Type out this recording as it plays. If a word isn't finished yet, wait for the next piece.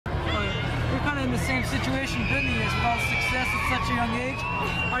of in the same situation Brittany is with all the success at such a young age.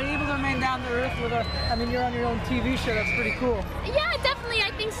 Are you able to remain down to earth with I mean, you're on your own TV show. That's pretty cool. Yeah, definitely.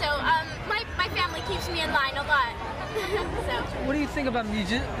 I think so. My family keeps me in line a lot. So. What do you think about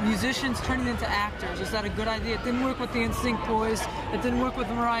musicians turning into actors? Is that a good idea? It didn't work with the NSYNC boys. It didn't work with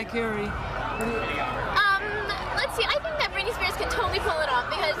Mariah Carey. Let's see. I think that Britney Spears can totally pull it off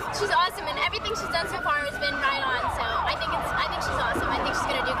because she's awesome and everything she's done so far has been right on. So I think she's awesome. I think she's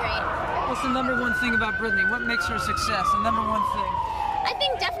gonna do great. What's the number one thing about Britney? What makes her a success? The number one thing? I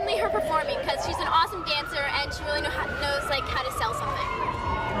think definitely her performing because she's an awesome dancer and she really knows how to sell something.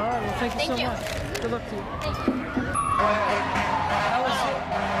 All right. Well, thank you so much. Good luck to you. Thank you. That was it.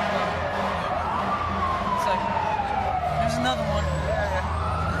 One second. There's another one.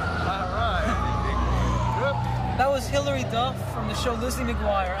 That was Hilary Duff from the show Lizzie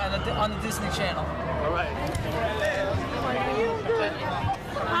McGuire on the Disney Channel. All right.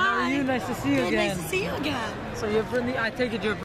 How are you? Nice to see you again. Nice to see you again. So you're Brittany. I take it you're